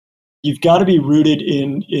you've got to be rooted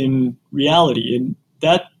in reality. And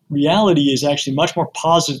that reality is actually much more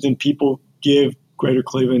positive than people give Greater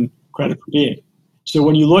Cleveland credit for being. So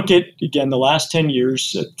when you look at, again, the last 10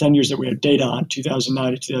 years, 10 years that we have data on,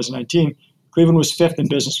 2009 to 2019, Cleveland was 5th in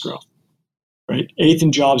business growth, right? 8th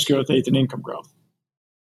in jobs growth, 8th in income growth.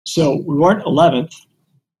 So we weren't 11th,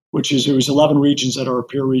 it was 11 regions that are our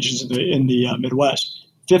peer regions in the Midwest,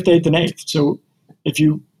 5th, 8th, and 8th. So if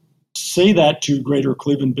you say that to Greater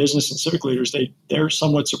Cleveland business and civic leaders, they're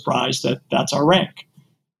somewhat surprised that that's our rank,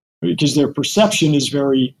 because their perception is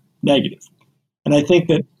very negative. And I think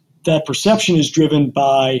that perception is driven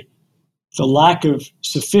by the lack of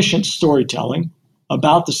sufficient storytelling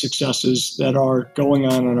about the successes that are going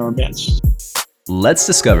on in our midst. Let's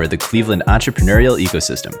discover the Cleveland entrepreneurial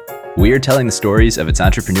ecosystem. We are telling the stories of its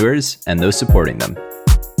entrepreneurs and those supporting them.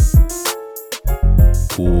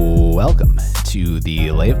 Welcome to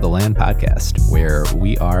the Lay of the Land podcast, where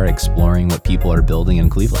we are exploring what people are building in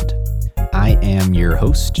Cleveland. I am your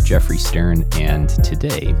host, Jeffrey Stern, and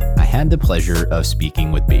today I had the pleasure of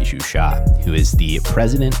speaking with Baiju Shah, who is the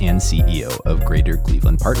president and CEO of Greater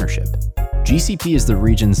Cleveland Partnership. GCP is the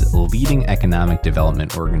region's leading economic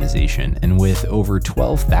development organization, and with over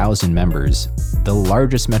 12,000 members, the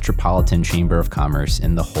largest metropolitan chamber of commerce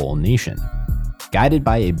in the whole nation. Guided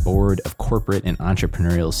by a board of corporate and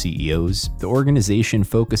entrepreneurial CEOs, the organization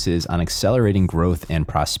focuses on accelerating growth and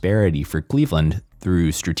prosperity for Cleveland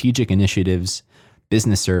through strategic initiatives,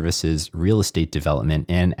 business services, real estate development,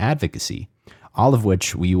 and advocacy, all of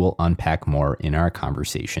which we will unpack more in our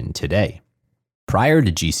conversation today. Prior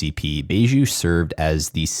to GCP, Baiju served as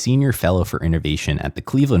the Senior Fellow for Innovation at the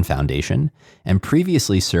Cleveland Foundation and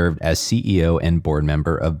previously served as CEO and board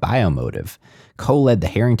member of Biomotive, co-led the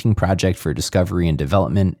Harrington Project for Discovery and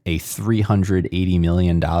Development, a $380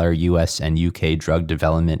 million US and UK drug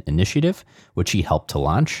development initiative, which he helped to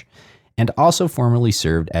launch, and also formerly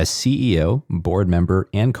served as CEO, board member,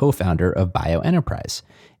 and co-founder of BioEnterprise,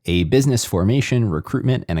 a business formation,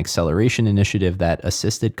 recruitment, and acceleration initiative that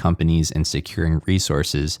assisted companies in securing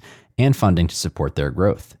resources and funding to support their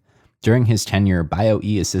growth. During his tenure,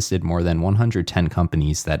 BioE assisted more than 110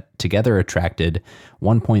 companies that together attracted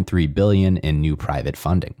 $1.3 billion in new private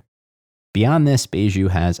funding. Beyond this, Baiju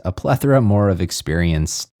has a plethora more of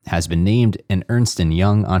experience, has been named an Ernst &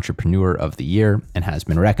 Young Entrepreneur of the Year, and has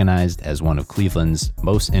been recognized as one of Cleveland's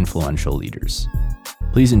most influential leaders.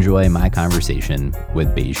 Please enjoy my conversation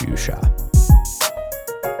with Baiju Shah.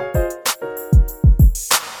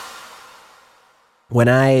 When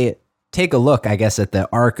I take a look, I guess, at the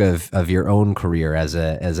arc of your own career as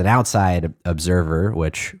an outside observer,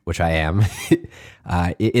 which I am,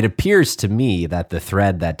 it appears to me that the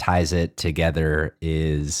thread that ties it together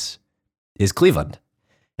is Cleveland.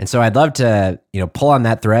 And so I'd love to, pull on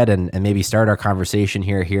that thread and maybe start our conversation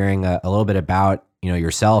here, hearing a little bit about,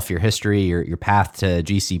 yourself, your history, your path to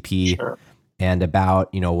GCP, Sure. And about,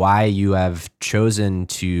 why you have chosen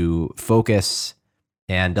to focus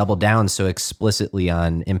and double down so explicitly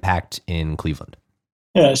on impact in Cleveland.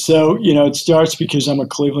 Yeah, so, it starts because I'm a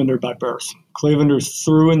Clevelander by birth. Clevelander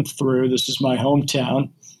through and through. This is my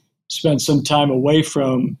hometown. Spent some time away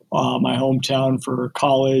from my hometown for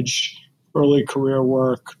college, early career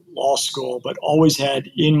work, law school, but always had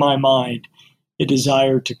in my mind a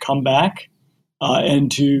desire to come back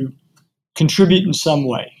and to contribute in some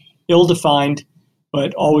way. Ill-defined,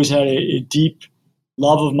 but always had a deep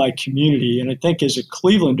love of my community. And I think as a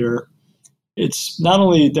Clevelander, it's not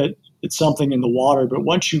only that it's something in the water, but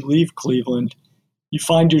once you leave Cleveland, you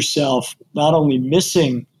find yourself not only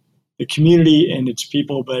missing the community and its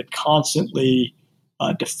people, but constantly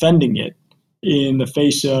defending it in the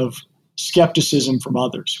face of skepticism from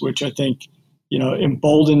others, which I think,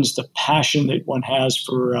 emboldens the passion that one has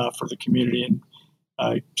for the community. And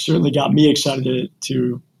certainly got me excited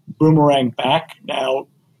to boomerang back now,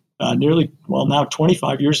 now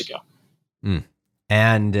 25 years ago.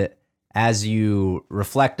 And as you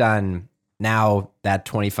reflect on now that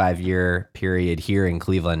 25-year period here in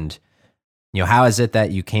Cleveland, how is it that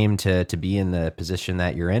you came to be in the position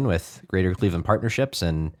that you're in with Greater Cleveland Partnerships,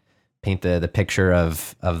 and paint the picture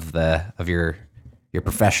of your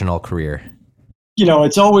professional career?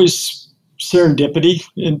 It's always serendipity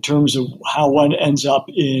in terms of how one ends up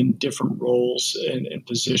in different roles and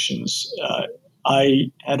positions.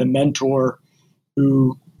 I had a mentor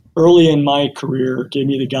who early in my career gave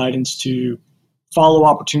me the guidance to follow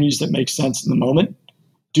opportunities that make sense in the moment,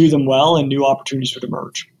 do them well, and new opportunities would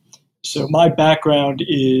emerge. So my background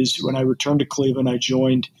is, when I returned to Cleveland, I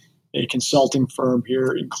joined a consulting firm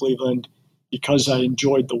here in Cleveland because I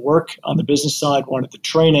enjoyed the work on the business side, wanted the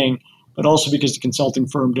training, but also because the consulting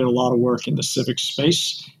firm did a lot of work in the civic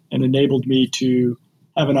space and enabled me to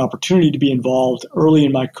have an opportunity to be involved early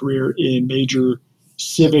in my career in major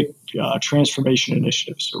civic transformation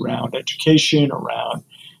initiatives around education, around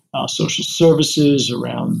social services,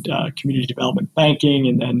 around community development banking,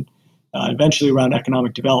 and then eventually around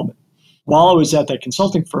economic development. While I was at that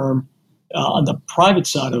consulting firm, on the private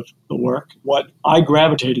side of the work, what I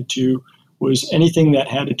gravitated to was anything that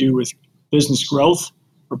had to do with business growth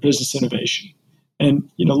or business innovation. And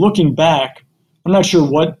looking back, I'm not sure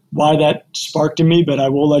why that sparked in me, but I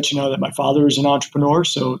will let you know that my father is an entrepreneur,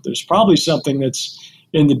 so there's probably something that's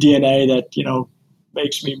in the DNA that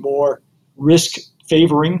makes me more risk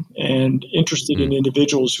favoring and interested in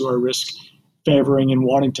individuals who are risk favoring and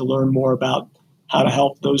wanting to learn more about how to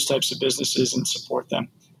help those types of businesses and support them.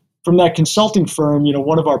 From that consulting firm,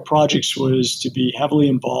 one of our projects was to be heavily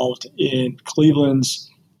involved in Cleveland's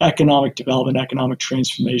economic development, economic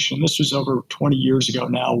transformation. This was over 20 years ago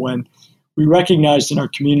now, when we recognized in our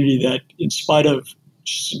community that in spite of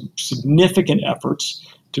significant efforts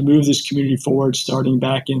to move this community forward, starting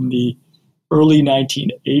back in the early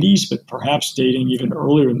 1980s, but perhaps dating even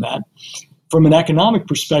earlier than that, from an economic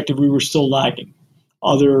perspective, we were still lagging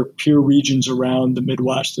other peer regions around the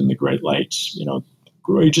Midwest and the Great Lakes,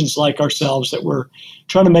 regions like ourselves that were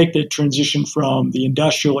trying to make the transition from the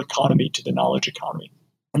industrial economy to the knowledge economy.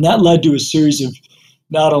 And that led to a series of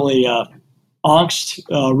not only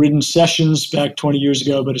angst-ridden sessions back 20 years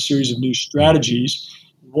ago, but a series of new strategies,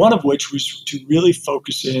 one of which was to really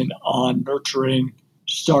focus in on nurturing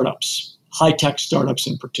startups, high-tech startups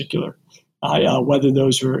in particular, whether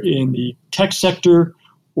those are in the tech sector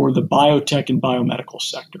or the biotech and biomedical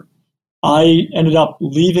sector. I ended up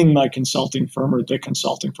leaving my consulting firm, or the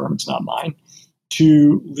consulting firm, it's not mine,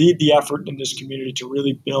 to lead the effort in this community to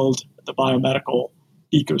really build the biomedical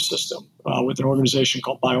ecosystem with an organization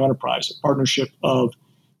called BioEnterprise, a partnership of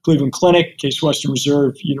Cleveland Clinic, Case Western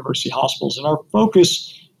Reserve, University Hospitals. And our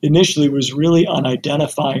focus initially was really on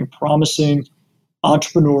identifying promising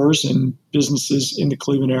entrepreneurs and businesses in the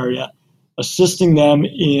Cleveland area, assisting them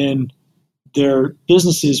in their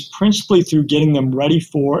businesses principally through getting them ready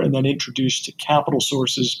for and then introduced to capital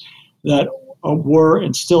sources that were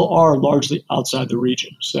and still are largely outside the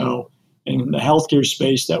region. So in the healthcare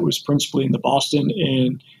space, that was principally in the Boston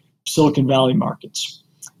and Silicon Valley markets.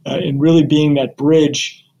 And really being that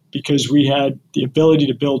bridge, because we had the ability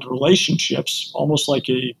to build relationships, almost like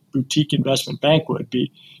a boutique investment bank would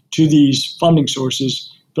be, to these funding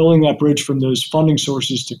sources, building that bridge from those funding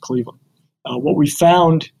sources to Cleveland. What we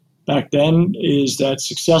found back then is that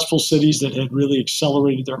successful cities that had really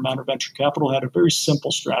accelerated their amount of venture capital had a very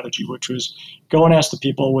simple strategy, which was go and ask the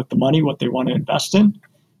people with the money what they want to invest in,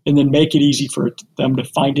 and then make it easy for them to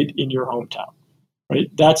find it in your hometown. Right?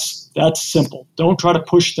 That's simple. Don't try to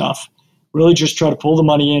push stuff. Really just try to pull the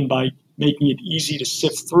money in by making it easy to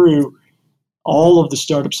sift through all of the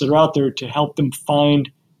startups that are out there to help them find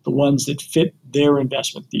the ones that fit their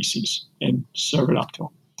investment theses and serve it up to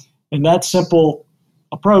them. And that simple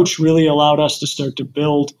approach really allowed us to start to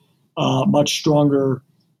build a much stronger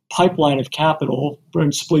pipeline of capital,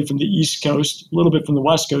 principally from the East Coast, a little bit from the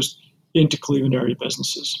West Coast, into Cleveland area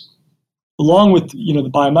businesses. Along with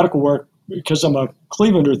the biomedical work, because I'm a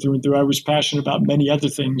Clevelander through and through, I was passionate about many other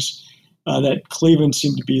things that Cleveland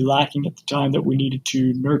seemed to be lacking at the time that we needed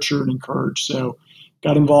to nurture and encourage. So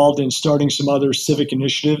got involved in starting some other civic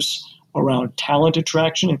initiatives around talent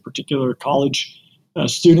attraction, in particular college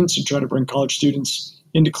students, and try to bring college students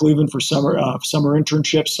into Cleveland for summer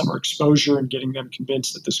internships, summer exposure, and getting them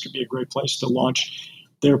convinced that this could be a great place to launch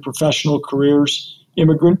their professional careers.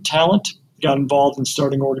 Immigrant talent, got involved in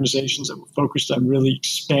starting organizations that were focused on really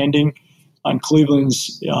expanding on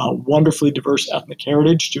Cleveland's wonderfully diverse ethnic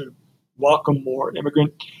heritage to welcome more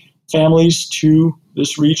immigrant families to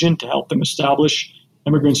this region, to help them establish.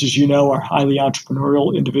 Immigrants, as you know, are highly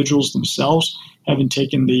entrepreneurial individuals themselves, having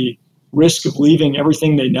taken the risk of leaving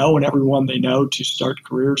everything they know and everyone they know to start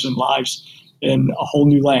careers and lives in a whole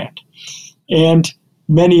new land, and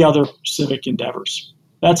many other civic endeavors.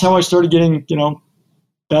 That's how I started getting,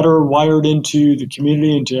 better wired into the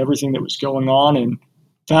community, into everything that was going on. And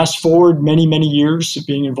fast forward many, many years of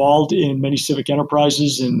being involved in many civic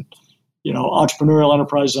enterprises and, entrepreneurial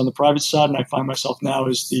enterprises on the private side. And I find myself now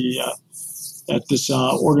as at this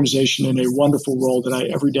organization in a wonderful role that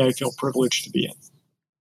every day I feel privileged to be in.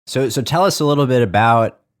 So tell us a little bit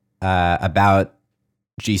about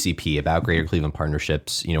GCP, about Greater Cleveland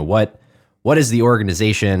Partnerships. What is the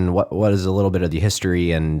organization? What is a little bit of the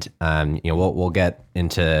history? And we'll get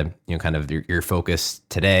into kind of your focus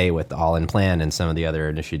today with the All In Plan and some of the other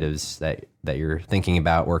initiatives that you're thinking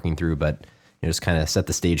about working through. But just kind of set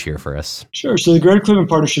the stage here for us. Sure. So the Greater Cleveland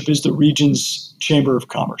Partnership is the region's chamber of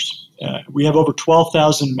commerce. We have over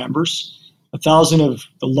 12,000 members, 1,000 of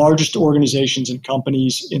the largest organizations and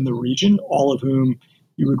companies in the region, all of whom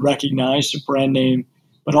you would recognize, a brand name,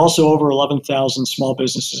 but also over 11,000 small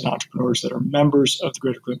businesses and entrepreneurs that are members of the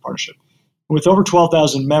Greater Cleveland Partnership. With over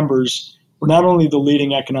 12,000 members, we're not only the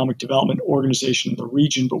leading economic development organization in the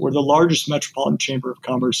region, but we're the largest metropolitan chamber of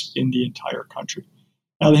commerce in the entire country.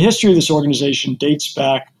 Now, the history of this organization dates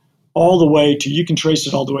back all the way to, you can trace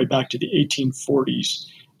it all the way back to the 1840s.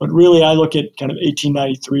 But really, I look at kind of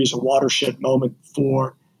 1893 as a watershed moment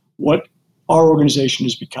for what our organization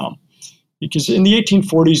has become. Because in the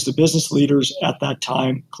 1840s, the business leaders at that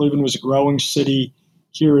time, Cleveland was a growing city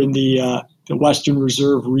here in the Western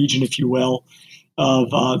Reserve region, if you will, of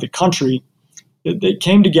the country. They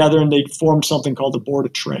came together and they formed something called the Board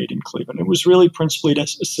of Trade in Cleveland. It was really principally to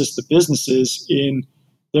assist the businesses in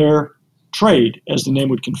their trade, as the name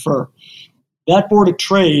would confer. That Board of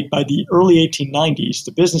Trade, by the early 1890s,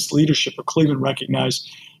 the business leadership of Cleveland recognized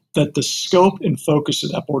that the scope and focus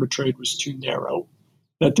of that Board of Trade was too narrow,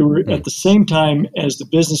 that there were, at the same time as the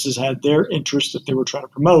businesses had their interests that they were trying to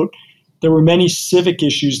promote, there were many civic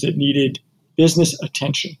issues that needed business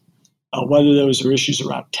attention, whether those are issues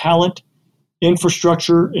around talent,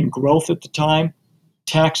 infrastructure and growth at the time,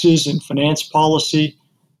 taxes and finance policy,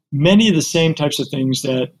 many of the same types of things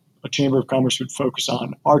that a Chamber of Commerce would focus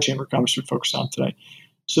on, our Chamber of Commerce would focus on today.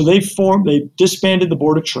 So they disbanded the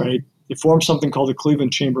Board of Trade, they formed something called the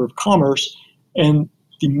Cleveland Chamber of Commerce, and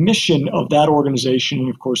the mission of that organization, and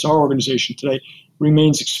of course our organization today,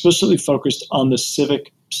 remains explicitly focused on the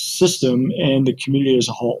civic system and the community as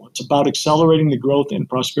a whole. It's about accelerating the growth and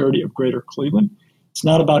prosperity of Greater Cleveland. It's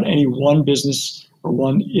not about any one business or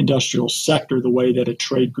one industrial sector the way that a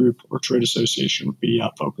trade group or trade association would be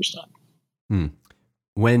focused on.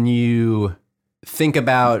 When you think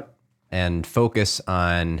about and focus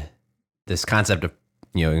on this concept of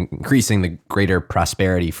increasing the greater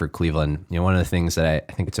prosperity for Cleveland, one of the things that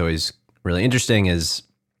I think it's always really interesting is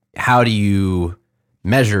how do you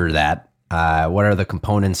measure that? What are the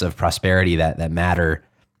components of prosperity that matter?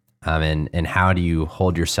 And how do you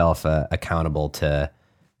hold yourself accountable to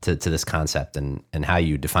this concept and how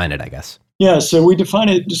you define it, I guess? Yeah, so we define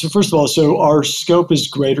it. So first of all, our scope is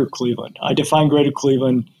Greater Cleveland. I define Greater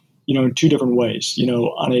Cleveland, in two different ways.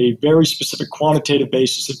 On a very specific quantitative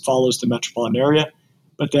basis, it follows the metropolitan area.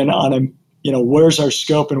 But then on a, where's our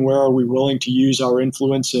scope and where are we willing to use our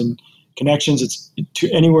influence and connections? It's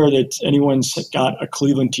to anywhere that anyone's got a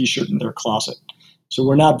Cleveland T-shirt in their closet. So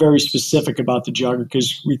we're not very specific about the geography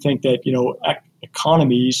because we think that,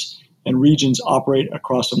 economies and regions operate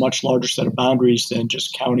across a much larger set of boundaries than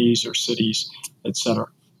just counties or cities, et cetera.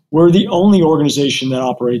 We're the only organization that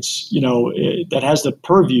operates, that has the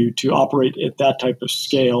purview to operate at that type of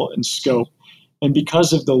scale and scope. And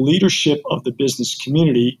because of the leadership of the business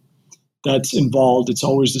community that's involved, it's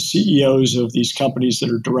always the CEOs of these companies that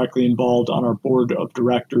are directly involved on our board of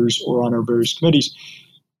directors or on our various committees.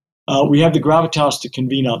 We have the gravitas to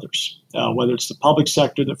convene others, whether it's the public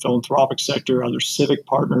sector, the philanthropic sector, other civic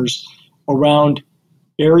partners, around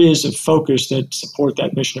areas of focus that support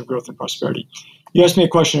that mission of growth and prosperity. You asked me a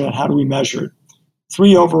question about how do we measure it.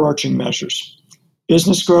 3 overarching measures: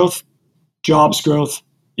 business growth, jobs growth,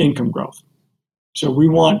 income growth. So we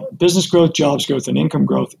want business growth, jobs growth, and income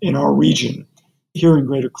growth in our region here in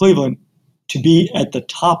Greater Cleveland to be at the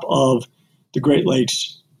top of the Great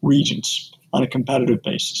Lakes regions on a competitive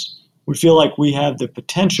basis. We feel like we have the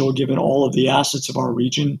potential, given all of the assets of our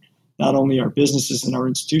region, not only our businesses and our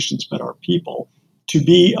institutions, but our people, to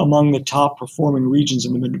be among the top performing regions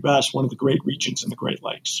in the Midwest, one of the great regions in the Great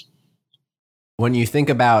Lakes. When you think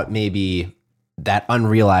about maybe that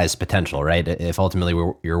unrealized potential, right? If ultimately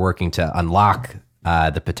you're working to unlock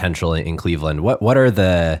the potential in Cleveland, what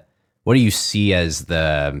do you see as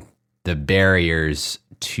the barriers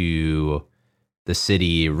to the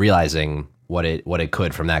city realizing what it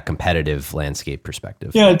could from that competitive landscape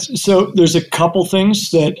perspective? Yeah, so there's a couple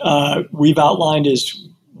things that we've outlined as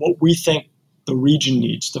what we think the region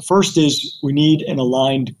needs. The first is we need an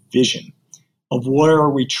aligned vision of where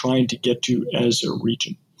are we trying to get to as a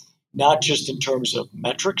region, not just in terms of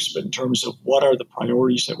metrics, but in terms of what are the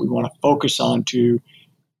priorities that we want to focus on to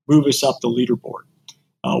move us up the leaderboard.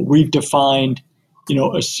 We've defined,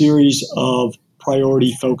 a series of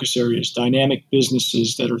priority focus areas: dynamic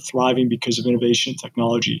businesses that are thriving because of innovation and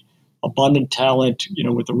technology, abundant talent,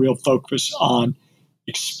 with a real focus on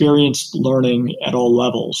experienced learning at all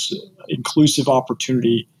levels, inclusive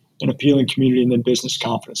opportunity, an appealing community, and then business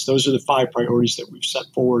confidence. Those are the 5 priorities that we've set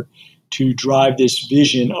forward to drive this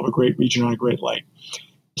vision of a great region on a great lake.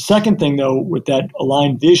 The The second thing, though, with that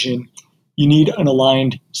aligned vision, you need an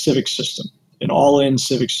aligned civic system, an all-in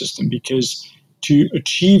civic system, because to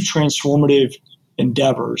achieve transformative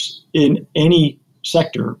endeavors in any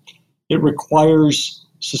sector, it requires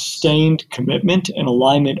sustained commitment and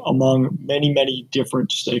alignment among many, many different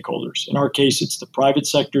stakeholders. In our case, it's the private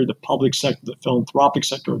sector, the public sector, the philanthropic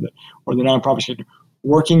sector, or the nonprofit sector,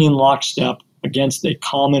 working in lockstep against a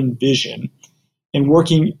common vision and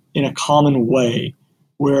working in a common way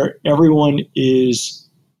where everyone is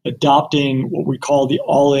adopting what we call the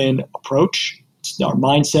all-in approach. It's our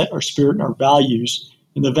mindset, our spirit, and our values.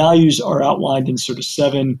 And the values are outlined in sort of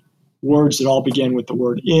 7 words that all begin with the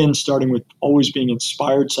word in, starting with always being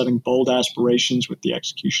inspired, setting bold aspirations with the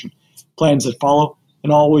execution plans that follow,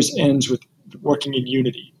 and always ends with working in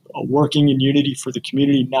unity. Working in unity for the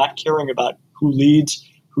community, not caring about who leads,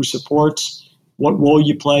 who supports, what role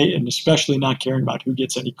you play, and especially not caring about who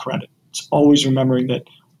gets any credit. It's always remembering that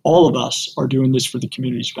all of us are doing this for the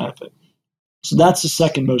community's benefit. So that's the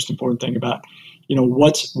second most important thing about,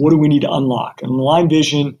 what do we need to unlock? An aligned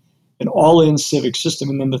vision, an all-in civic system.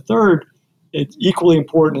 And then the third, it's equally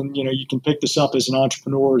important, and you can pick this up as an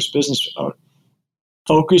entrepreneur or as business owner,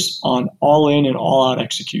 focus on all-in and all-out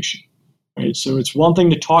execution. Right? So it's one thing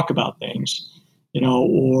to talk about things,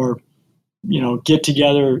 or get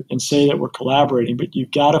together and say that we're collaborating, but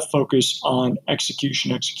you've got to focus on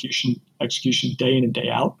execution day in and day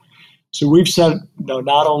out. So we've set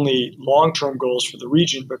not only long-term goals for the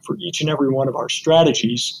region, but for each and every one of our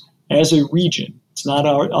strategies as a region. It's not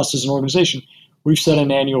us as an organization. We've set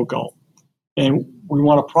an annual goal. And we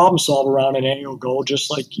want to problem solve around an annual goal, just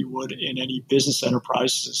like you would in any business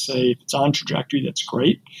enterprise, to say if it's on trajectory, that's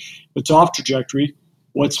great. If it's off trajectory,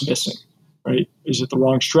 what's missing? Right? Is it the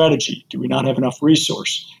wrong strategy? Do we not have enough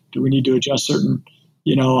resource? Do we need to adjust certain,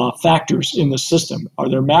 factors in the system? Are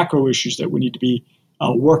there macro issues that we need to be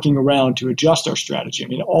working around to adjust our strategy? I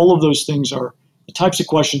mean, all of those things are the types of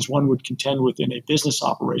questions one would contend with in a business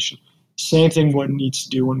operation. Same thing one needs to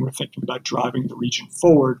do when we're thinking about driving the region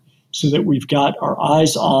forward, so that we've got our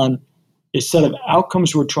eyes on a set of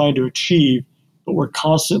outcomes we're trying to achieve, but we're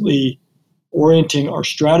constantly orienting our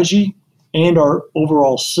strategy and our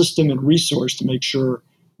overall system and resource to make sure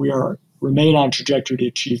we remain on trajectory to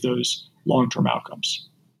achieve those long-term outcomes.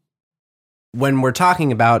 When we're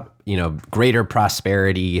talking about, greater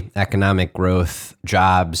prosperity, economic growth,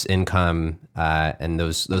 jobs, income, and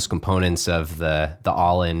those components of the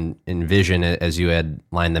all-in vision as you had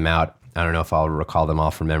lined them out, I don't know if I'll recall them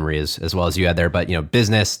all from memory as well as you had there, but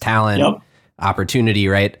business, talent, yep, opportunity,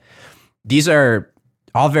 right? These are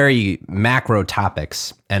all very macro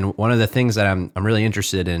topics. And one of the things that I'm really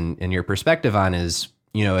interested in your perspective on is,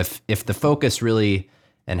 if the focus really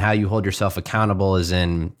and how you hold yourself accountable is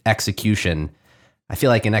in execution, I feel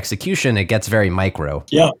like in execution, it gets very micro.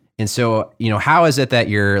 Yeah. And so, how is it that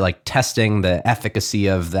you're like testing the efficacy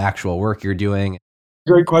of the actual work you're doing?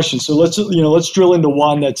 Great question. So let's drill into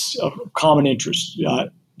one that's of common interest,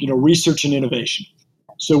 research and innovation.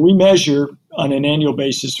 So we measure on an annual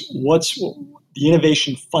basis what's the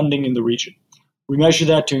innovation funding in the region. We measure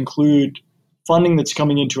that to include funding that's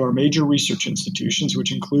coming into our major research institutions,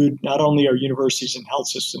 which include not only our universities and health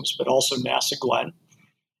systems, but also NASA Glenn.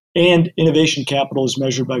 And innovation capital is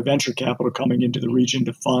measured by venture capital coming into the region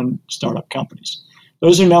to fund startup companies.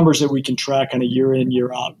 Those are numbers that we can track on a year in,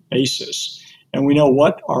 year out basis. And we know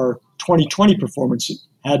what our 2020 performance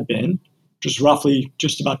had been, which is roughly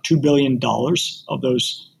just about $2 billion of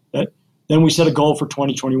those. Then we set a goal for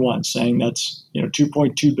 2021, saying that's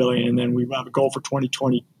 $2.2 billion, and then we have a goal for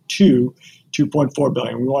 2022, $2.4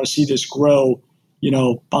 billion. We want to see this grow,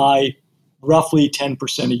 by roughly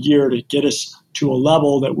 10% a year to get us to a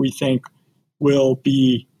level that we think will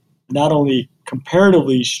be not only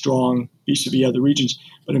comparatively strong vis-a-vis other regions,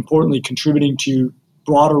 but importantly contributing to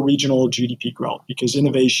broader regional GDP growth, because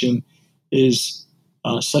innovation is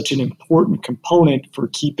such an important component for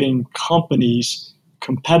keeping companies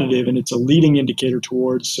competitive, and it's a leading indicator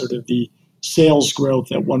towards sort of the sales growth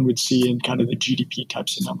that one would see in kind of the GDP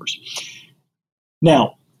types of numbers.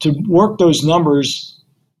 Now, to work those numbers,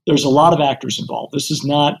 there's a lot of actors involved. This is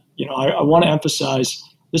not, I want to emphasize,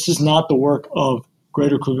 this is not the work of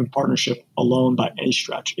Greater Cleveland Partnership alone by any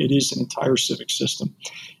stretch. It is an entire civic system.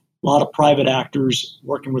 A lot of private actors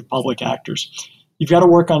working with public actors. You've got to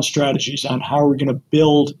work on strategies on how are we going to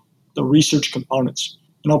build the research components.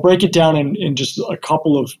 And I'll break it down in just a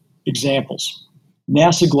couple of examples.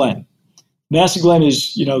 NASA Glenn. NASA Glenn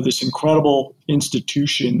is, this incredible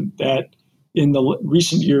institution that in the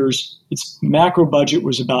recent years, its macro budget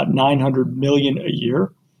was about $900 million a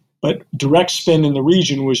year. But direct spend in the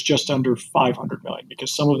region was just under $500 million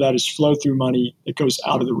because some of that is flow-through money that goes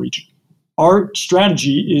out of the region. Our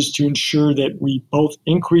strategy is to ensure that we both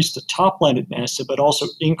increase the top line at NASA, but also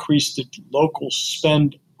increase the local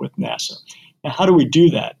spend with NASA. Now, how do we do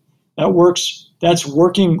that? That's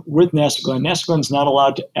working with NASA Glenn. NASA Glenn is not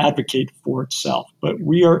allowed to advocate for itself, but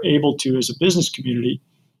we are able to, as a business community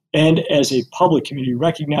and as a public community,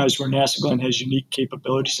 recognize where NASA Glenn has unique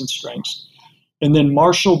capabilities and strengths, and then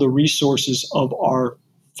marshal the resources of our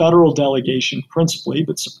federal delegation principally,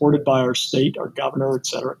 but supported by our state, our governor, et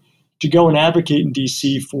cetera, to go and advocate in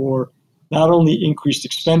DC for not only increased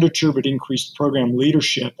expenditure, but increased program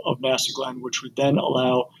leadership of NASA Glenn, which would then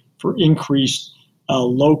allow for increased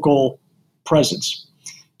local presence.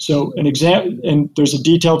 So and there's a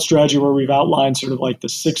detailed strategy where we've outlined sort of like the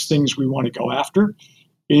 6 things we want to go after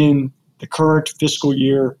in the current fiscal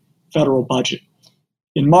year federal budget.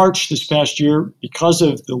 In March this past year, because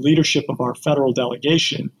of the leadership of our federal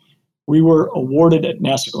delegation, we were awarded at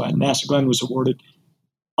NASA Glenn. NASA Glenn was awarded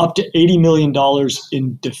up to $80 million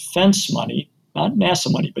in defense money, not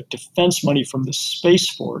NASA money, but defense money from the Space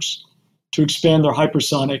Force to expand their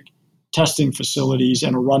hypersonic testing facilities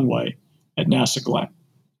and a runway at NASA Glenn.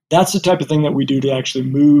 That's the type of thing that we do to actually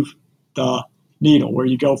move the needle, where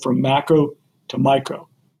you go from macro to micro.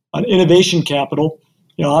 On innovation capital,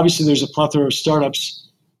 obviously there's a plethora of startups.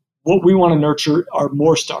 What we want to nurture are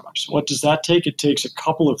more startups. What does that take? It takes a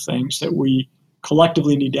couple of things that we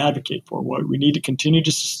collectively need to advocate for. We need to continue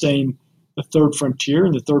to sustain the third frontier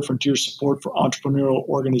and the third frontier support for entrepreneurial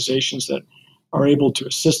organizations that are able to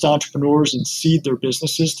assist entrepreneurs and seed their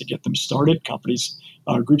businesses to get them started, companies,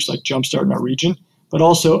 groups like Jumpstart in our region, but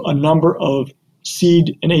also a number of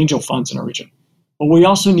seed and angel funds in our region. But we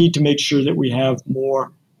also need to make sure that we have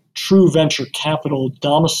more true venture capital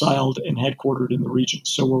domiciled and headquartered in the region.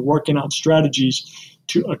 So we're working on strategies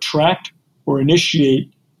to attract or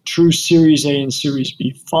initiate true Series A and Series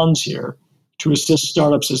B funds here to assist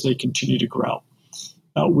startups as they continue to grow.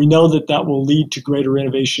 We know that will lead to greater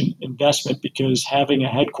innovation investment because having a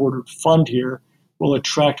headquartered fund here will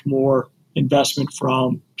attract more investment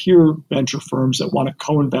from peer venture firms that want to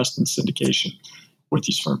co-invest in syndication with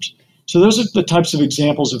these firms. So those are the types of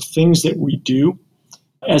examples of things that we do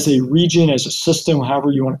as a region, as a system,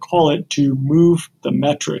 however you want to call it, to move the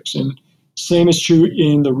metrics. And same is true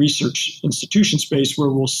in the research institution space, where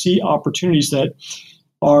we'll see opportunities that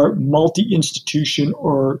are multi-institution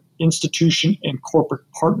or institution and corporate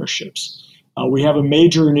partnerships. We have a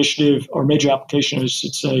major initiative, or major application, I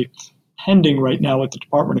should say, pending right now at the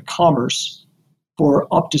Department of Commerce for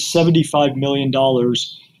up to $75 million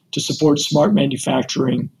to support smart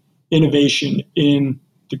manufacturing innovation in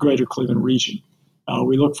the greater Cleveland region.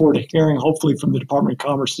 We look forward to hearing, hopefully, from the Department of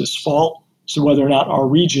Commerce this fall, so whether or not our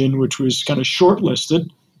region, which was kind of shortlisted,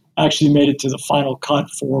 actually made it to the final cut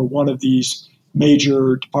for one of these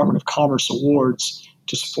major Department of Commerce awards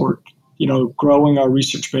to support, growing our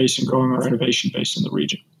research base and growing our innovation base in the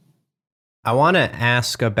region. I want to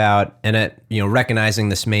ask about, and recognizing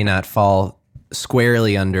this may not fall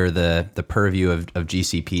squarely under the purview of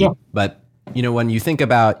GCP, but when you think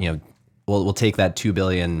about, we'll take that $2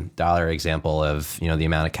 billion example of the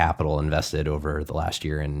amount of capital invested over the last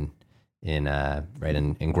year in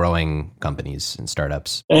growing companies and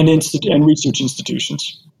startups and research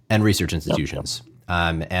institutions.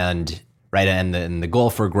 And the goal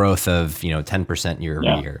for growth of 10% year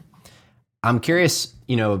over year. I'm curious,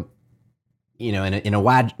 in a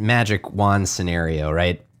magic wand scenario,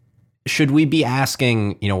 right? Should we be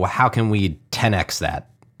asking, how can we 10x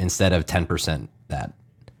that instead of 10% that,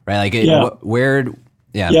 right?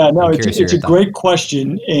 It's a great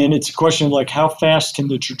question, and it's a question of how fast can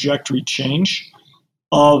the trajectory change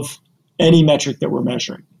of any metric that we're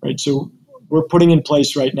measuring, right? So we're putting in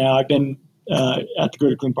place right now. I've been at the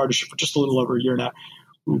Greater Cleveland Partnership for just a little over a year now.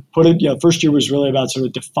 First year was really about sort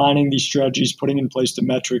of defining these strategies, putting in place the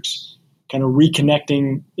metrics, kind of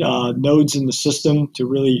reconnecting nodes in the system to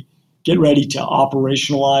really get ready to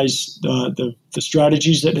operationalize the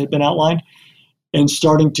strategies that had been outlined and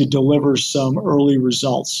starting to deliver some early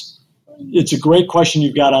results. It's a great question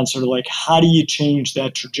you've got on sort of how do you change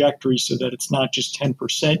that trajectory so that it's not just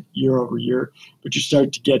 10% year over year, but you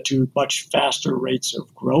start to get to much faster rates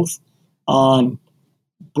of growth on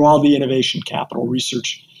broadly innovation capital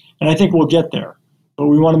research. And I think we'll get there, but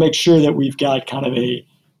we want to make sure that we've got kind of a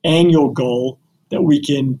annual goal that we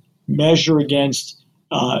can measure against,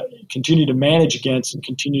 continue to manage against, and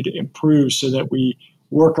continue to improve so that we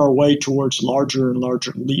work our way towards larger and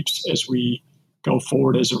larger leaps as we go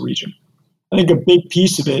forward as a region. I think a big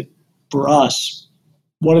piece of it for us,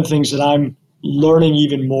 one of the things that I'm learning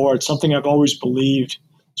even more, it's something I've always believed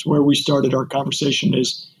It's where we started our conversation.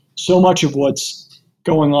 Is so much of what's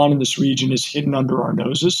going on in this region is hidden under our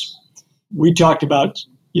noses. We talked about,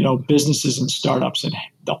 businesses and startups and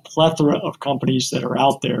the plethora of companies that are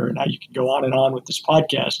out there, and how you can go on and on with this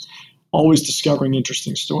podcast, always discovering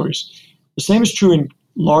interesting stories. The same is true in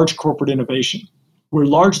large corporate innovation. We're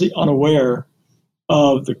largely unaware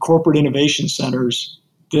of the corporate innovation centers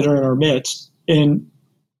that are in our midst. And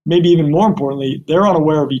maybe even more importantly, they're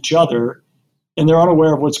unaware of each other, and they're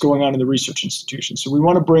unaware of what's going on in the research institutions. So we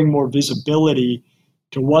want to bring more visibility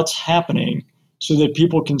to what's happening so that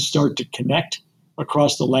people can start to connect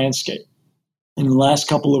across the landscape. In the last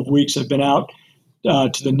couple of weeks, I've been out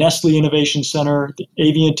to the Nestle Innovation Center, the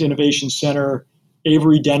Avient Innovation Center,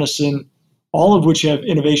 Avery Dennison, all of which have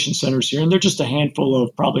innovation centers here. And they're just a handful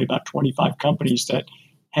of probably about 25 companies that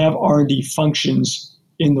have R&D functions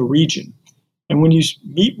in the region. And when you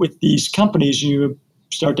meet with these companies, you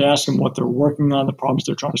start to ask them what they're working on, the problems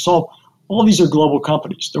they're trying to solve. All of these are global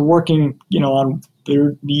companies. They're working, on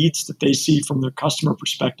their needs that they see from their customer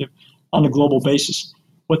perspective on a global basis.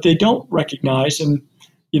 What they don't recognize,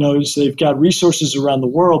 is they've got resources around the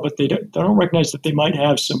world, but they don't recognize that they might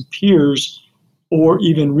have some peers or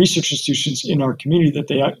even research institutions in our community that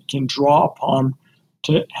they can draw upon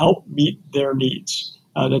to help meet their needs,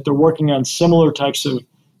 that they're working on similar types of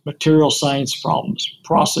material science problems,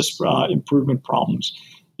 process improvement problems,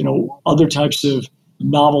 other types of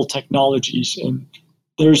novel technologies. And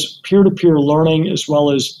there's peer-to-peer learning as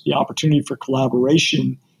well as the opportunity for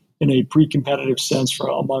collaboration in a pre-competitive sense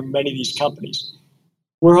among many of these companies.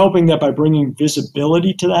 We're hoping that by bringing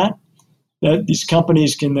visibility to that these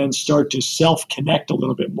companies can then start to self-connect a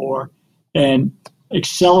little bit more and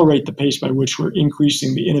accelerate the pace by which we're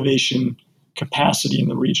increasing the innovation capacity in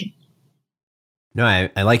the region. No,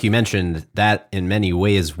 I like you mentioned that in many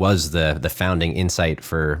ways was the founding insight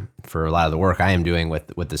for a lot of the work I am doing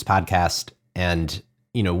with this podcast. And,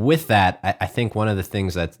 with that, I think one of the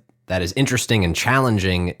things that is interesting and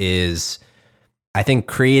challenging is, I think,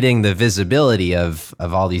 creating the visibility of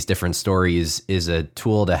all these different stories is a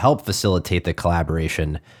tool to help facilitate the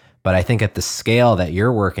collaboration. But I think at the scale that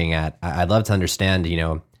you're working at, I'd love to understand,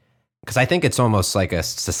 because I think it's almost like a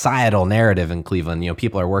societal narrative in Cleveland.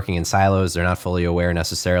 People are working in silos. They're not fully aware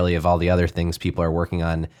necessarily of all the other things people are working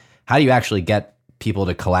on. How do you actually get people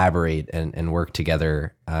to collaborate and work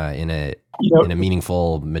together in a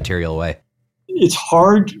meaningful, material way? It's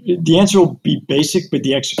hard. The answer will be basic, but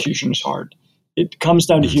the execution is hard. It comes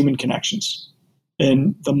down to human connections.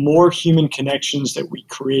 And the more human connections that we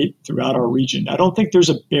create throughout our region, I don't think there's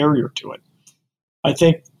a barrier to it. I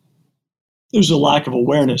think there's a lack of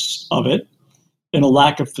awareness of it and a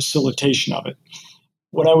lack of facilitation of it.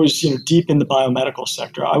 When I was deep in the biomedical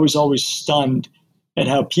sector, I was always stunned at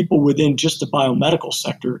how people within just the biomedical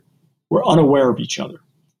sector were unaware of each other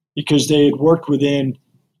because they had worked within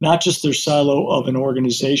not just their silo of an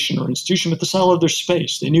organization or institution, but the silo of their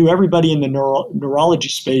space. They knew everybody in the neurology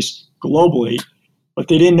space globally, but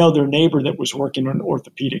they didn't know their neighbor that was working on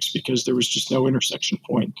orthopedics because there was just no intersection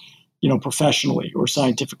point, professionally or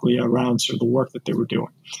scientifically around sort of the work that they were doing.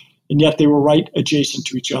 And yet they were right adjacent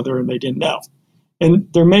to each other and they didn't know.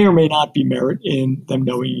 And there may or may not be merit in them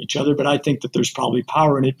knowing each other, but I think that there's probably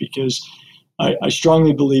power in it because I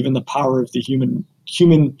strongly believe in the power of the human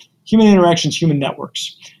interactions, human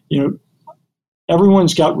networks.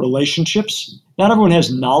 Everyone's got relationships. Not everyone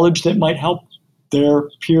has knowledge that might help their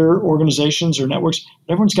peer organizations or networks,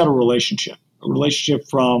 but everyone's got a relationship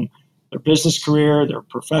from their business career, their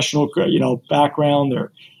professional, background,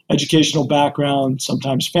 their educational background,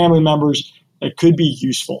 sometimes family members that could be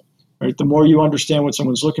useful, right? The more you understand what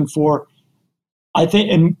someone's looking for, I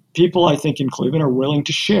think in Cleveland are willing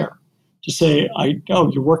to share, to say,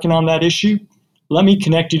 you're working on that issue? Let me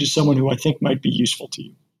connect you to someone who I think might be useful to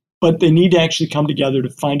you. But they need to actually come together to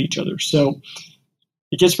find each other. So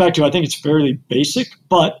it gets back to, I think it's fairly basic,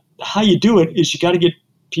 but how you do it is you got to get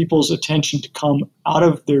people's attention to come out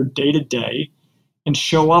of their day-to-day and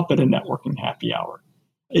show up at a networking happy hour.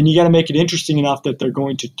 And you got to make it interesting enough that they're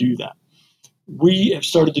going to do that. We have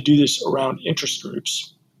started to do this around interest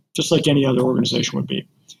groups, just like any other organization would be.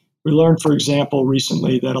 We learned, for example,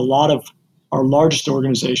 recently that a lot of our largest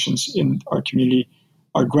organizations in our community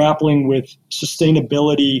are grappling with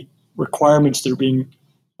sustainability requirements that are being,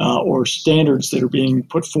 or standards that are being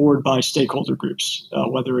put forward by stakeholder groups,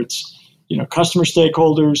 whether it's customer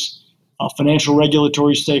stakeholders, financial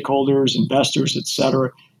regulatory stakeholders, investors, et cetera.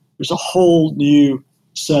 There's a whole new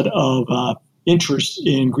set of interest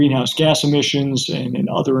in greenhouse gas emissions and in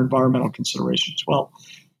other environmental considerations. Well,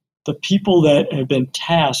 the people that have been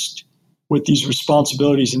tasked with these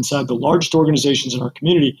responsibilities inside the largest organizations in our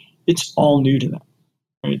community, it's all new to them.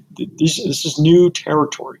 Right? This is new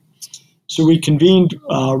territory. So we convened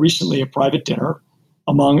recently a private dinner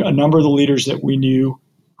among a number of the leaders that we knew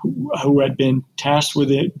who had been tasked with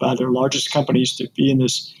it by their largest companies to be in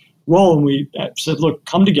this role. And we said, look,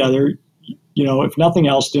 come together. If nothing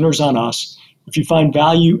else, dinner's on us. If you find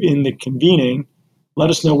value in the convening, let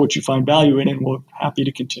us know what you find value in, and we're happy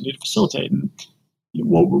to continue to facilitate. And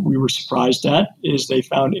what we were surprised at is they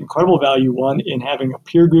found incredible value, one, in having a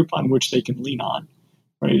peer group on which they can lean on,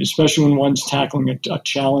 right? Especially when one's tackling a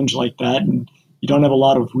challenge like that and you don't have a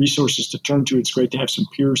lot of resources to turn to. It's great to have some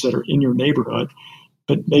peers that are in your neighborhood,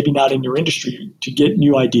 but maybe not in your industry, to get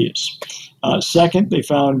new ideas. Second, they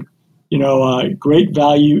found great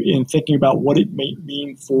value in thinking about what it may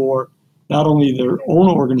mean for not only their own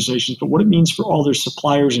organizations, but what it means for all their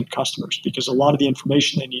suppliers and customers, because a lot of the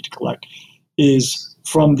information they need to collect is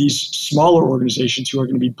from these smaller organizations who are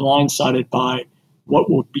going to be blindsided by what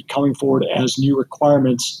will be coming forward as new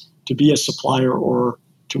requirements to be a supplier or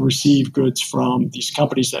to receive goods from these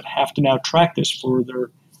companies that have to now track this for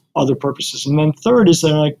their other purposes. And then third is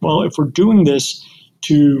they're like, well, if we're doing this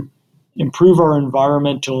to improve our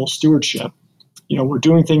environmental stewardship, we're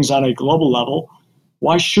doing things on a global level,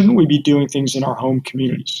 why shouldn't we be doing things in our home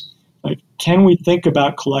communities? Like, can we think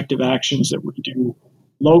about collective actions that we do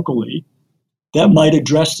locally that might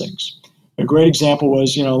address things? A great example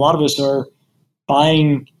was, a lot of us are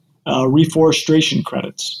buying reforestation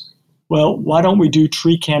credits. Well, why don't we do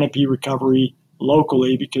tree canopy recovery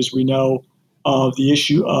locally? Because we know of the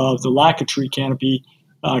issue of the lack of tree canopy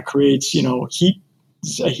creates,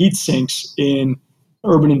 heat sinks in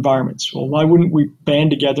urban environments. Well, why wouldn't we band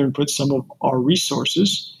together and put some of our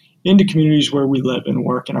resources into communities where we live and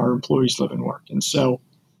work and our employees live and work? And so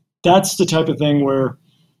that's the type of thing where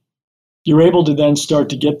you're able to then start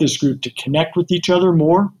to get this group to connect with each other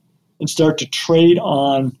more and start to trade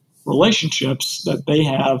on relationships that they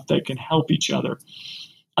have that can help each other.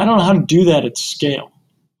 I don't know how to do that at scale,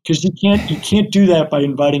 because you can't do that by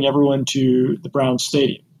inviting everyone to the Browns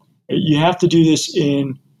Stadium. You have to do this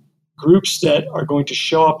in groups that are going to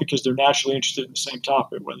show up because they're naturally interested in the same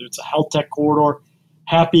topic, whether it's a health tech corridor,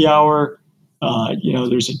 happy hour.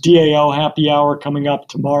 There's a DAO happy hour coming up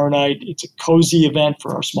tomorrow night. It's a cozy event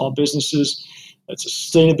for our small businesses. It's a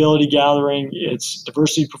sustainability gathering. It's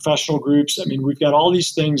diversity professional groups. I mean, we've got all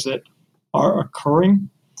these things that are occurring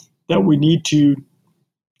that we need to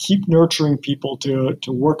keep nurturing people to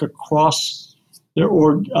work across their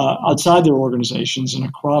outside their organizations and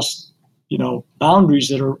across boundaries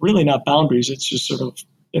that are really not boundaries. It's just sort of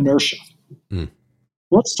inertia. Mm.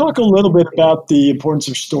 Let's talk a little bit about the importance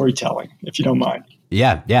of storytelling, if you don't mind.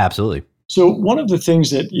 Yeah, absolutely. So one of the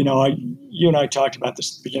things that, you and I talked about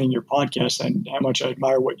this at the beginning of your podcast, and how much I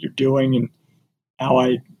admire what you're doing and how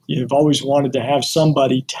I've always wanted to have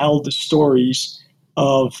somebody tell the stories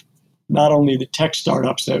of not only the tech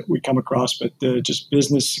startups that we come across, but the just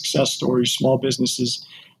business success stories, small businesses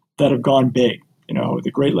that have gone big.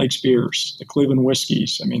 The Great Lakes Beers, the Cleveland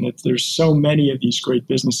Whiskeys. I mean, there's so many of these great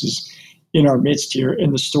businesses in our midst here,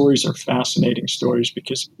 and the stories are fascinating stories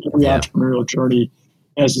because every entrepreneurial journey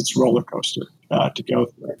has its roller coaster to go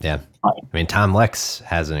through. Yeah. I mean, Tom Lex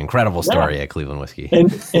has an incredible story at Cleveland Whiskey.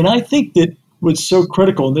 And I think that what's so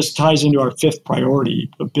critical, and this ties into our fifth priority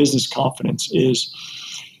of business confidence, is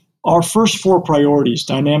our first four priorities: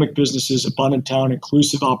 dynamic businesses, abundant talent,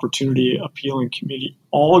 inclusive opportunity, appealing community,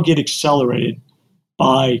 all get accelerated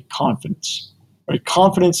by confidence. Right?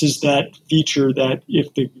 Confidence is that feature that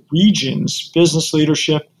if the region's business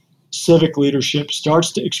leadership, civic leadership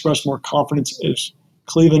starts to express more confidence as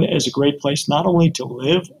Cleveland as a great place not only to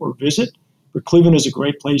live or visit, but Cleveland is a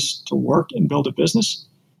great place to work and build a business,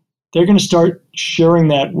 they're going to start sharing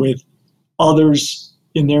that with others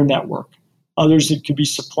in their network, others that could be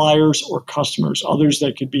suppliers or customers, others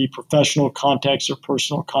that could be professional contacts or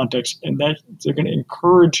personal contacts, and that they're going to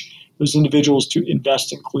encourage those individuals to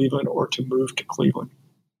invest in Cleveland or to move to Cleveland.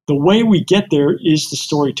 The way we get there is the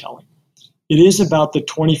storytelling. It is about the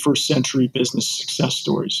 21st century business success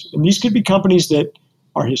stories. And these could be companies that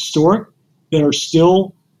are historic, that are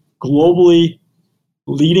still globally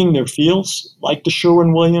leading their fields, like the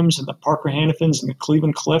Sherwin-Williams and the Parker-Hannifins and the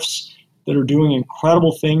Cleveland Cliffs, that are doing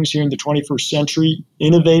incredible things here in the 21st century,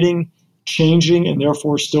 innovating, changing, and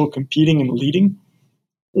therefore still competing and leading.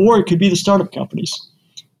 Or it could be the startup companies.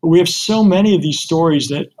 But we have so many of these stories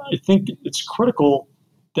that I think it's critical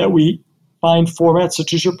that we find formats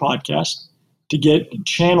such as your podcast to get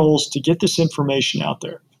channels to get this information out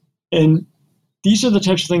there. And these are the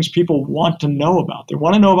types of things people want to know about. They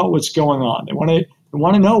want to know about what's going on. They want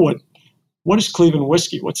to know what is Cleveland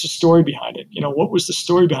whiskey? What's the story behind it? What was the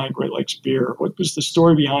story behind Great Lakes beer? What was the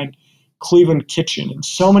story behind Cleveland Kitchen and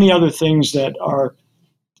so many other things that are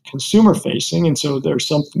consumer facing. And so there's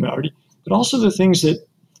some familiarity, but also the things that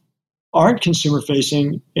aren't consumer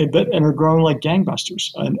facing and are growing like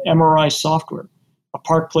gangbusters. An MRI software, a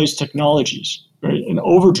Park Place Technologies, right? An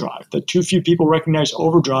Overdrive. That too few people recognize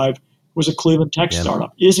Overdrive was a Cleveland tech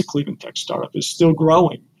startup, is a Cleveland tech startup, is still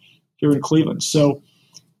growing here in Cleveland. So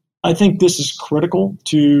I think this is critical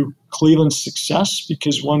to Cleveland's success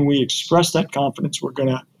because when we express that confidence, we're going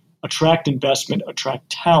to attract investment, attract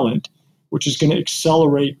talent, which is going to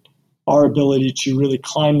accelerate our ability to really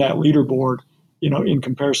climb that leaderboard, in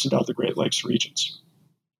comparison to other Great Lakes regions.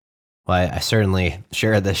 Well, I certainly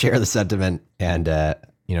share the sentiment and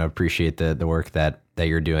appreciate the work that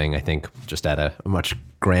you're doing. I think just at a much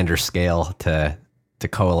grander scale to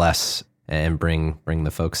coalesce and bring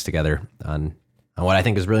the folks together on what I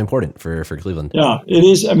think is really important for Cleveland. Yeah, it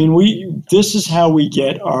is. I mean, this is how we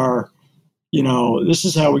get our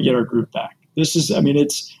group back.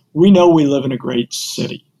 We know we live in a great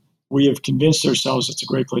city. We have convinced ourselves it's a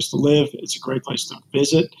great place to live. It's a great place to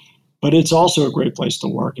visit, but it's also a great place to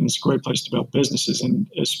work and it's a great place to build businesses. And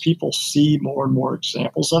as people see more and more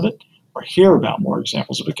examples of it or hear about more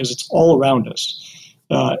examples of it, because it's all around us,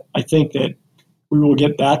 I think that we will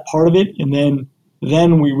get that part of it. And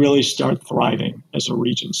then we really start thriving as a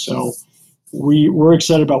region. So we're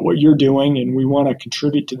excited about what you're doing and we want to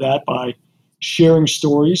contribute to that by sharing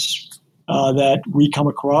stories that we come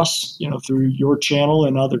across, through your channel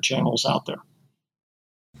and other channels out there.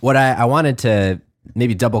 What I wanted to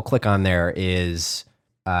maybe double click on there is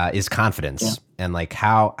confidence and like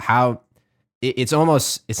how it's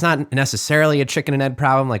not necessarily a chicken and egg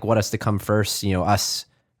problem. Like what has to come first, us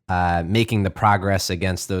making the progress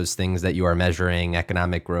against those things that you are measuring,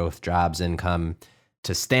 economic growth, jobs, income,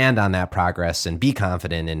 to stand on that progress and be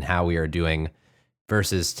confident in how we are doing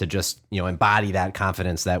versus to just, embody that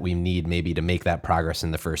confidence that we need maybe to make that progress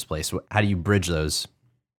in the first place. How do you bridge those?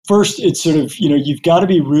 First, it's sort of, you've got to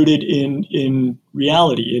be rooted in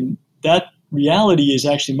reality. And that reality is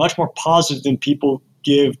actually much more positive than people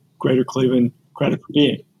give Greater Cleveland credit for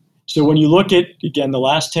being. So when you look at, again, the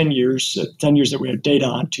last 10 years that we have data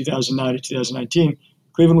on, 2009 to 2019,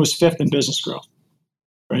 Cleveland was 5th in business growth,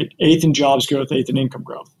 right? 8th in jobs growth, 8th in income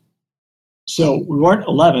growth. So we weren't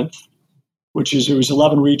 11th, it was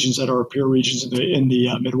 11 regions that are our peer regions in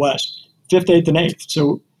the Midwest, 5th, 8th, and 8th.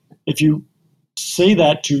 So if you say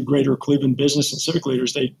that to Greater Cleveland business and civic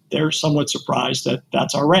leaders, they're somewhat surprised that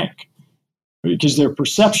that's our rank because their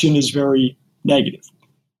perception is very negative.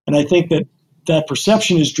 And I think that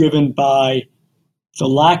perception is driven by the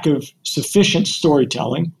lack of sufficient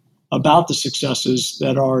storytelling about the successes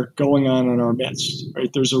that are going on in our midst,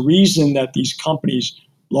 right? There's a reason that these companies,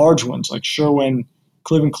 large ones like Sherwin,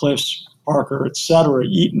 Cleveland Cliffs, Parker, et cetera,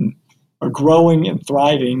 Eaton, are growing and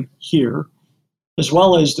thriving here, as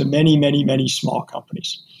well as the many, many, many small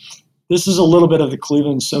companies. This is a little bit of the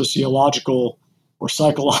Cleveland sociological or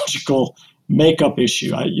psychological makeup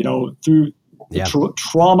issue. Through the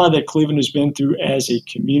trauma that Cleveland has been through as a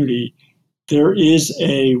community, there is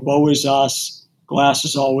a woe is us, glass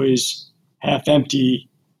is always half empty,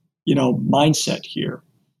 mindset here,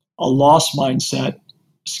 a loss mindset,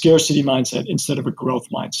 scarcity mindset instead of a growth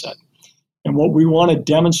mindset. And what we want to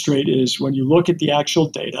demonstrate is when you look at the actual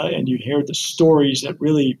data and you hear the stories that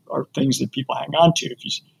really are things that people hang on to, if you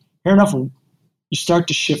hear enough of them, you start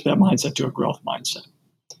to shift that mindset to a growth mindset.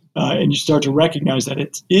 And you start to recognize that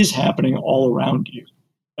it is happening all around you.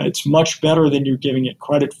 It's much better than you're giving it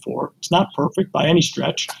credit for. It's not perfect by any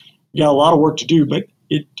stretch. You got a lot of work to do, but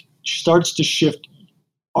it starts to shift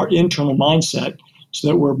our internal mindset so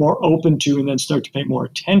that we're more open to and then start to pay more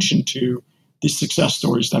attention to the success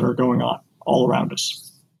stories that are going on all around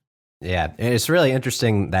us. Yeah, it's really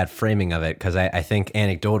interesting, that framing of it, because I think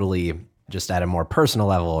anecdotally, just at a more personal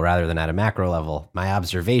level rather than at a macro level, my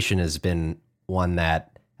observation has been one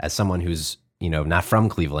that, as someone who's, not from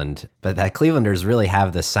Cleveland, but that Clevelanders really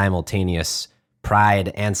have this simultaneous pride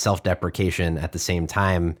and self-deprecation at the same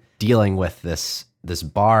time, dealing with this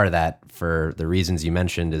bar that, for the reasons you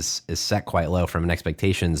mentioned, is set quite low from an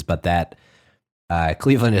expectations, but that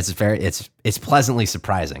Cleveland is it's pleasantly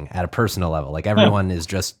surprising at a personal level. Like everyone is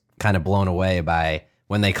just kind of blown away by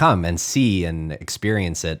when they come and see and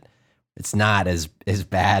experience it. It's not as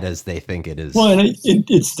bad as they think it is. Well, and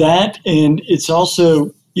it's that, and it's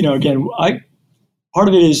also, again, part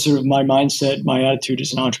of it is sort of my mindset, my attitude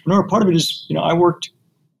as an entrepreneur. Part of it is, I worked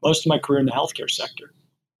most of my career in the healthcare sector.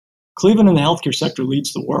 Cleveland in the healthcare sector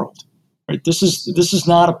leads the world, right? This is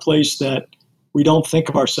not a place that we don't think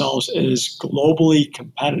of ourselves as globally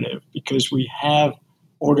competitive because we have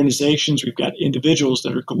organizations, we've got individuals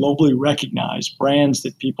that are globally recognized, brands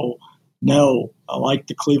that people know, like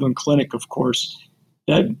the Cleveland Clinic, of course,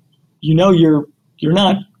 that you're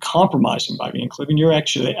not compromising by being in Cleveland. You're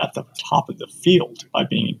actually at the top of the field by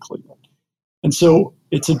being in Cleveland. And so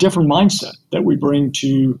it's a different mindset that we bring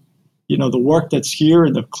to, the work that's here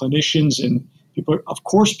and the clinicians and people. Of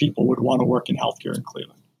course, people would want to work in healthcare in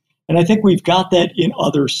Cleveland. And I think we've got that in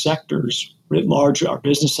other sectors, writ large, our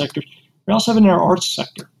business sectors. We also have it in our arts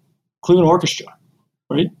sector. Cleveland Orchestra,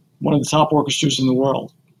 right? One of the top orchestras in the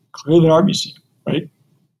world. Cleveland Art Museum, right?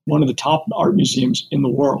 One of the top art museums in the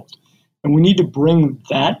world. And we need to bring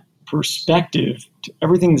that perspective to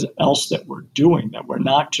everything else that we're doing, that we're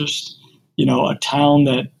not just, a town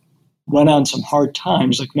that went on some hard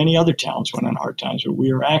times, like many other towns went on hard times, but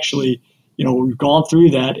we are actually, we've gone through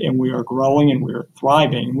that and we are growing and we're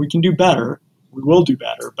thriving. We can do better. We will do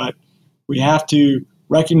better, but we have to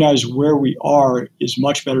recognize where we are is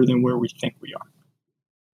much better than where we think we are.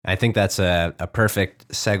 I think that's a perfect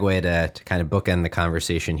segue to kind of bookend the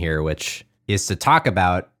conversation here, which is to talk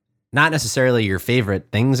about not necessarily your favorite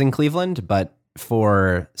things in Cleveland, but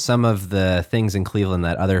for some of the things in Cleveland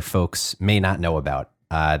that other folks may not know about,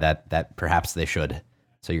 that perhaps they should.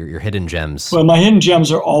 So your hidden gems. Well, my hidden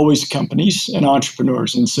gems are always companies and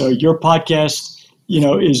entrepreneurs. And so your podcast,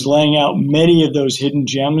 is laying out many of those hidden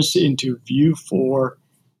gems into view for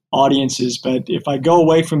audiences. But if I go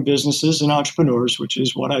away from businesses and entrepreneurs, which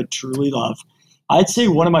is what I truly love, I'd say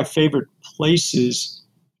one of my favorite places,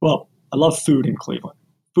 I love food in Cleveland.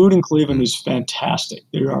 Food in Cleveland is fantastic.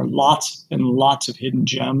 There are lots and lots of hidden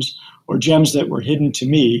gems, or gems that were hidden to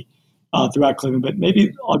me throughout Cleveland, but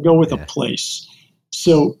maybe I'll go with a place.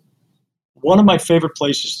 So one of my favorite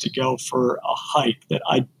places to go for a hike that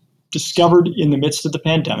I discovered in the midst of the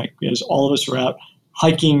pandemic, because all of us were out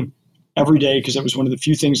hiking every day because it was one of the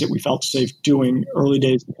few things that we felt safe doing early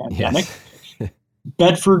days of the pandemic. Yes.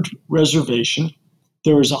 Bedford Reservation.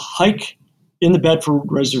 There was a hike in the Bedford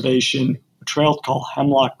Reservation, a trail called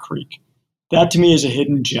Hemlock Creek. That to me is a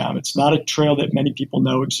hidden gem. It's not a trail that many people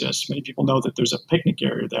know exists. Many people know that there's a picnic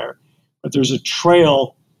area there, but there's a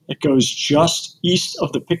trail that goes just east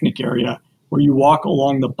of the picnic area where you walk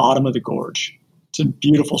along the bottom of the gorge. It's a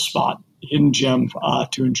beautiful spot, a hidden gem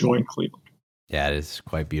to enjoy in Cleveland. Yeah, it is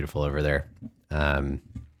quite beautiful over there. Baiju,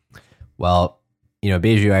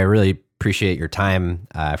 I really appreciate your time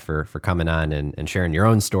for coming on and sharing your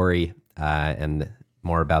own story and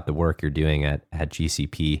more about the work you're doing at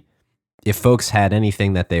GCP. If folks had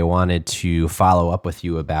anything that they wanted to follow up with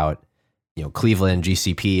you about, Cleveland,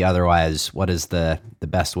 GCP, otherwise, what is the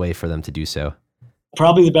best way for them to do so?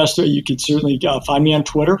 Probably the best way, you could certainly find me on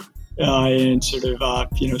Twitter and sort of,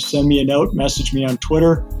 send me a note, message me on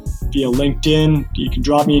Twitter, via LinkedIn. You can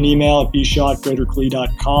drop me an email at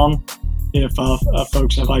bshaw@greatercle.com if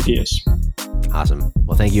folks have ideas. Awesome.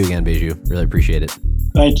 Well, thank you again, Baiju. Really appreciate it.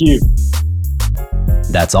 Thank you.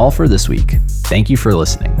 That's all for this week. Thank you for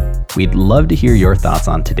listening. We'd love to hear your thoughts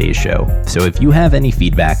on today's show. So if you have any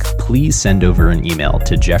feedback, please send over an email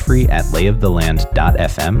to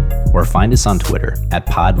jeffrey@layoftheland.fm or find us on Twitter at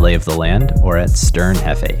podlayoftheland or at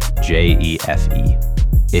sternhefe, JEFE.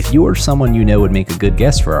 If you or someone you know would make a good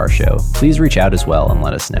guest for our show, please reach out as well and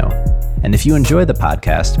let us know. And if you enjoy the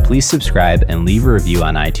podcast, please subscribe and leave a review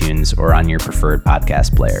on iTunes or on your preferred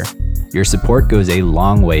podcast player. Your support goes a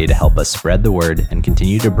long way to help us spread the word and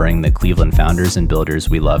continue to bring the Cleveland founders and builders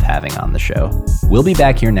we love having on the show. We'll be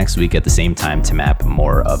back here next week at the same time to map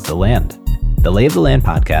more of the land. The Lay of the Land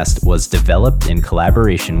podcast was developed in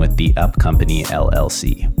collaboration with the Up Company,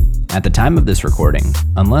 LLC. At the time of this recording,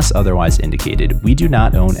 unless otherwise indicated, we do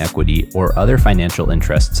not own equity or other financial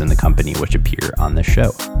interests in the company which appear on this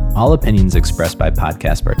show. All opinions expressed by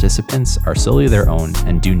podcast participants are solely their own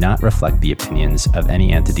and do not reflect the opinions of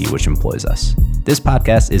any entity which employs us. This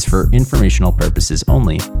podcast is for informational purposes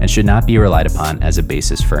only and should not be relied upon as a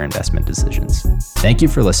basis for investment decisions. Thank you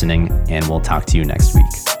for listening, and we'll talk to you next week.